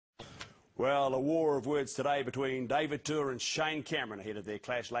Well, a war of words today between David Tour and Shane Cameron ahead of their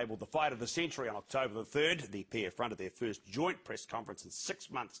clash labelled the Fight of the Century on October the 3rd. The pair fronted their first joint press conference in 6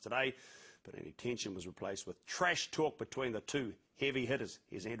 months today, but any tension was replaced with trash talk between the two heavy hitters.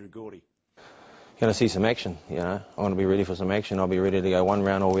 Here's Andrew Gordy. Going to see some action, you know. I want to be ready for some action. I'll be ready to go 1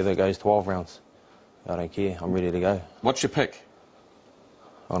 round or whether it goes 12 rounds. I don't care. I'm ready to go. What's your pick?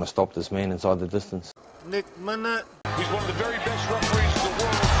 I want to stop this man inside the distance. Nekk, Minit. He's one of the very best referees in the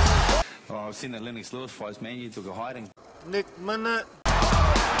world. Oh, I've seen the Lennox Lewis fights, man. You took a hiding. Nekk, Minit.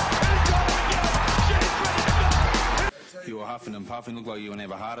 You were huffing and puffing. Looked like you were going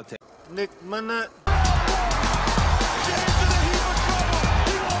to have a heart attack. Nekk, Minit.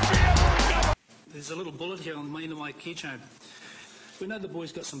 There's a little bullet here on the end of my keychain. We know the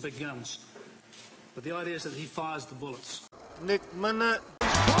boy's got some big guns, but the idea is that he fires the bullets. Nekk, Minit.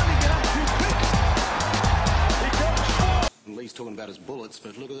 Lee's talking about his bullets,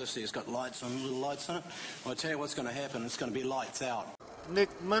 but look at this, it's got lights on, little lights on it. I tell you what's going to happen, it's going to be lights out. Nekk,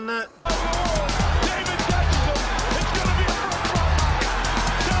 Minit.